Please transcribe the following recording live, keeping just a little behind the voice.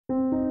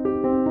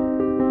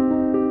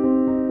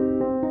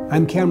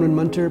I'm Cameron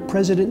Munter,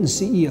 President and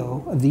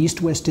CEO of the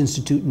EastWest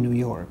Institute in New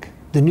York.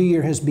 The new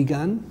year has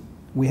begun,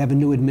 we have a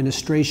new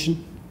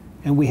administration,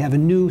 and we have a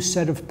new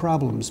set of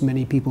problems,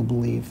 many people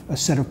believe, a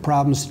set of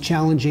problems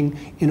challenging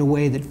in a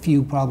way that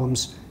few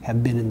problems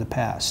have been in the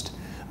past.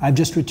 I've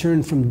just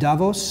returned from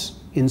Davos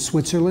in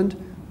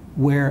Switzerland,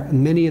 where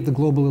many of the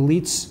global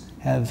elites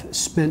have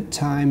spent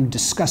time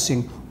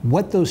discussing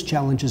what those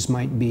challenges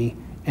might be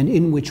and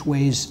in which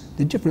ways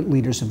the different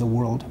leaders of the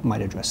world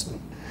might address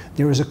them.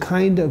 There is a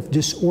kind of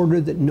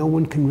disorder that no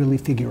one can really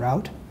figure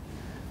out.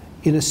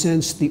 In a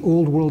sense, the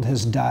old world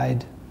has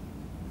died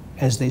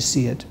as they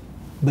see it,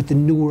 but the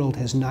new world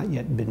has not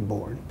yet been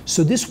born.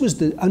 So this was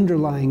the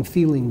underlying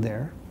feeling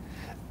there.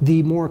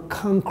 The more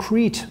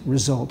concrete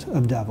result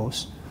of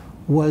Davos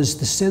was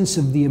the sense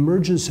of the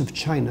emergence of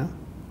China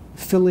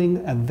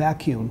filling a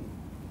vacuum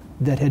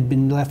that had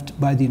been left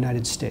by the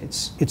United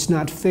States. It's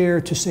not fair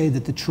to say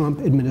that the Trump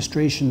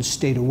administration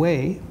stayed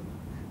away.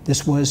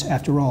 This was,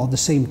 after all, the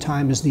same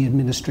time as the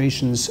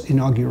administration's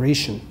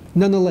inauguration.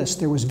 Nonetheless,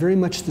 there was very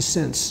much the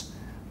sense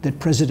that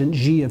President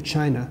Xi of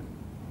China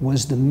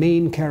was the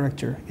main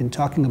character in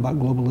talking about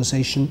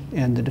globalization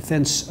and the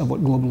defense of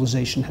what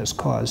globalization has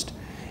caused,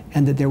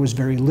 and that there was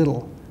very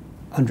little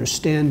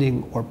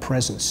understanding or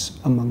presence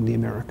among the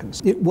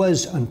Americans. It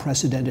was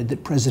unprecedented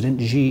that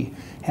President Xi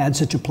had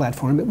such a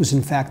platform. It was,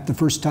 in fact, the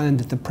first time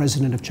that the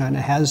president of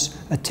China has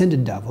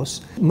attended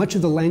Davos. Much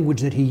of the language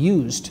that he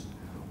used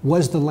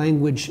was the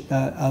language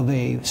of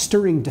a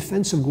stirring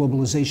defense of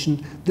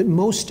globalization that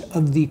most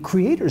of the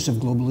creators of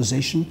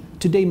globalization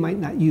today might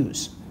not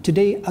use.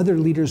 Today, other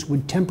leaders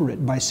would temper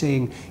it by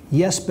saying,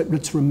 yes, but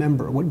let's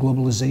remember what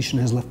globalization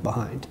has left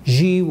behind.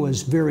 Xi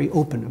was very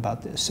open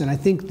about this, and I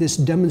think this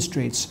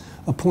demonstrates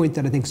a point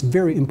that I think is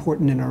very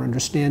important in our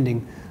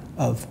understanding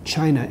of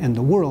China and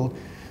the world.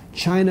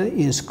 China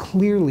is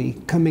clearly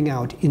coming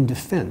out in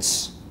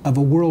defense of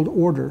a world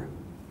order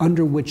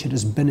under which it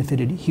has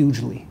benefited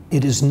hugely.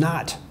 It is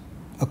not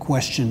a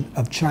question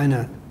of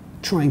China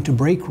trying to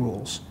break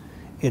rules.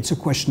 It's a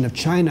question of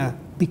China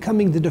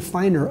becoming the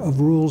definer of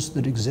rules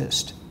that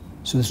exist.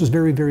 So this was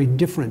very, very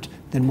different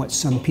than what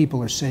some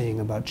people are saying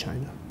about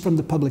China. From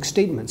the public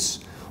statements,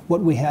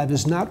 what we have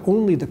is not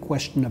only the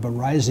question of a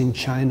rising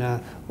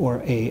China or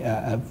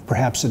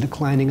perhaps a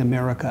declining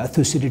America, a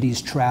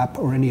Thucydides trap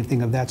or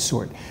anything of that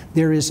sort.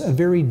 There is a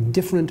very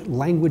different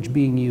language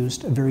being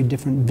used, a very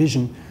different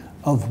vision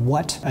of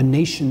what a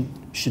nation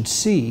should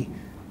see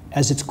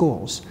as its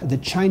goals. The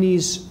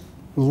Chinese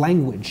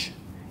language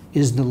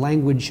is the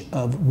language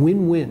of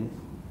win-win,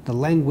 the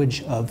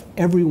language of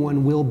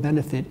everyone will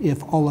benefit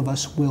if all of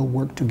us will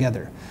work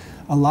together.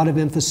 A lot of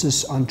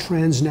emphasis on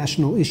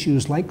transnational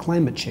issues like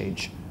climate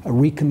change, a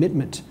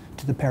recommitment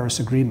to the Paris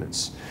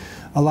agreements.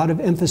 A lot of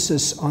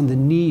emphasis on the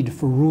need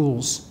for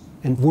rules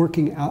and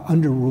working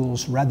under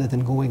rules rather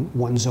than going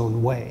one's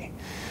own way.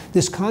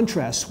 This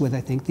contrasts with,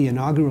 I think, the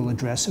inaugural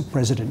address of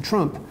President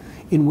Trump,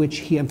 in which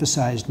he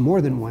emphasized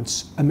more than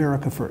once,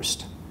 America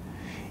first.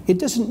 It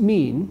doesn't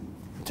mean,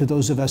 to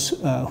those of us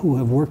who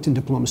have worked in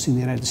diplomacy in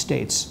the United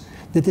States,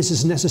 that this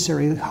is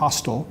necessarily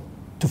hostile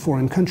to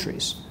foreign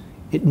countries.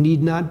 It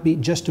need not be,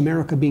 just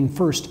America being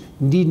first,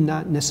 need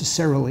not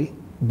necessarily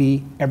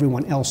be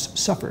everyone else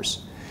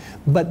suffers.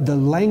 But the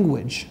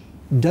language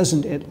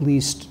doesn't at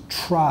least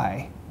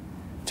try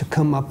to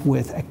come up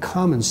with a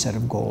common set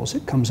of goals.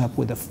 It comes up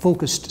with a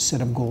focused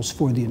set of goals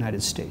for the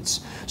United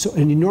States. So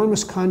an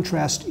enormous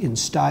contrast in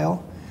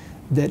style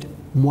that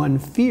one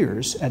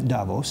fears at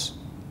Davos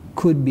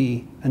could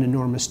be an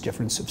enormous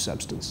difference of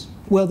substance.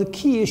 Well, the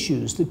key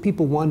issues that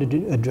people wanted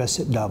to address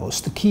at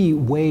Davos, the key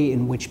way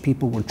in which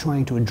people were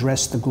trying to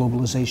address the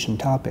globalization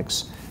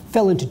topics,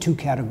 fell into two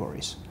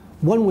categories.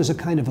 One was a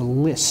kind of a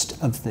list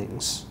of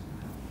things.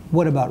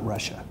 What about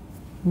Russia?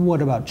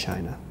 What about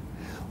China?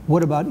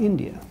 What about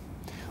India?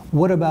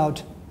 What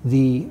about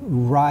the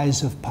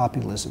rise of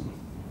populism?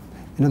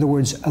 In other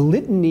words, a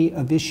litany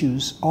of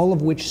issues, all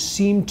of which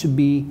seem to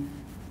be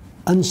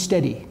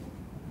unsteady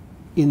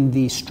in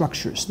the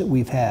structures that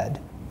we've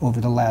had over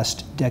the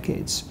last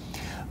decades.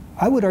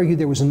 I would argue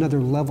there was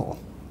another level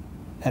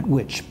at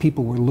which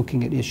people were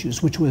looking at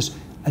issues, which was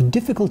a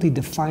difficulty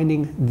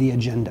defining the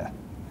agenda.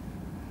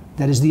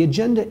 That is, the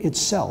agenda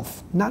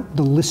itself, not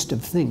the list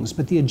of things,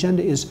 but the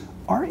agenda is,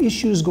 are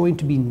issues going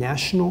to be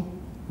national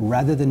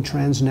rather than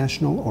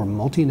transnational or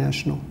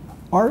multinational?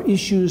 Are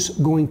issues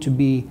going to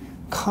be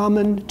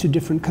common to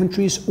different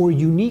countries or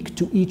unique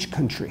to each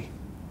country?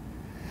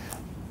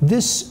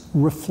 This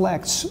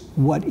reflects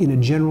what, in a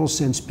general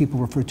sense, people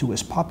refer to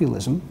as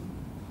populism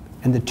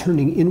and the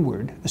turning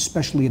inward,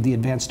 especially of the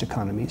advanced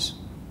economies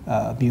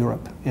of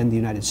Europe and the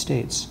United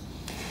States.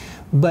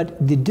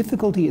 But the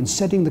difficulty in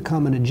setting the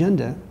common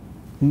agenda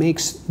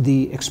makes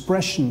the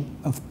expression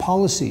of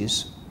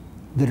policies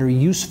that are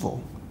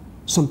useful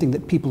something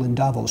that people in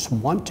Davos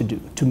want to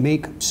do, to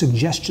make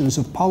suggestions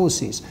of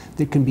policies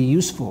that can be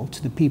useful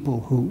to the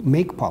people who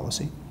make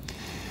policy,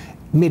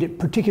 made it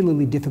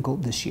particularly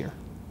difficult this year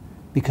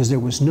because there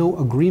was no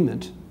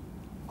agreement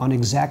on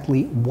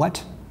exactly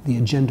what the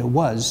agenda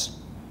was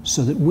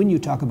so that when you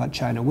talk about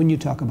China, when you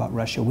talk about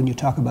Russia, when you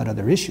talk about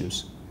other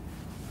issues,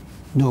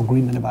 no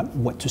agreement about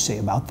what to say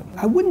about them.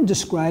 I wouldn't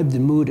describe the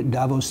mood at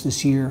Davos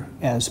this year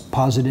as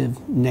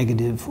positive,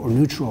 negative, or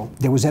neutral.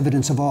 There was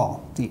evidence of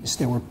all these.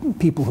 There were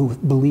people who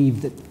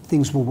believed that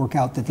things will work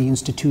out, that the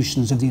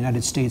institutions of the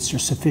United States are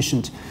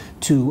sufficient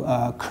to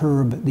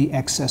curb the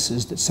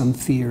excesses that some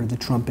fear the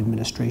Trump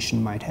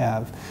administration might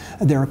have.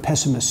 There are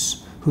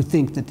pessimists who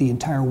think that the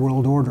entire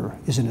world order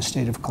is in a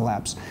state of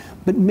collapse.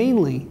 But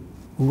mainly,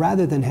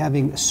 rather than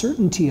having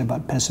certainty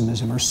about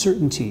pessimism or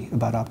certainty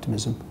about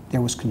optimism,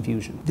 there was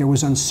confusion. There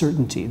was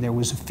uncertainty. There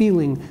was a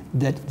feeling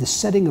that the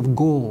setting of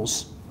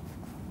goals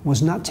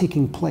was not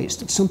taking place,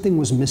 that something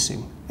was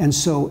missing. And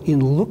so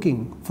in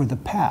looking for the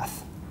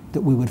path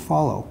that we would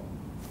follow,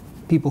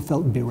 people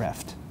felt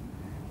bereft.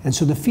 And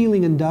so the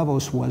feeling in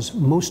Davos was,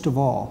 most of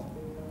all,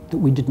 that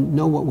we didn't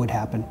know what would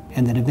happen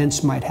and that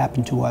events might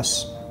happen to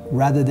us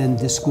rather than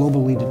this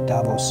global lead at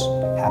Davos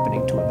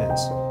happening to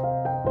events.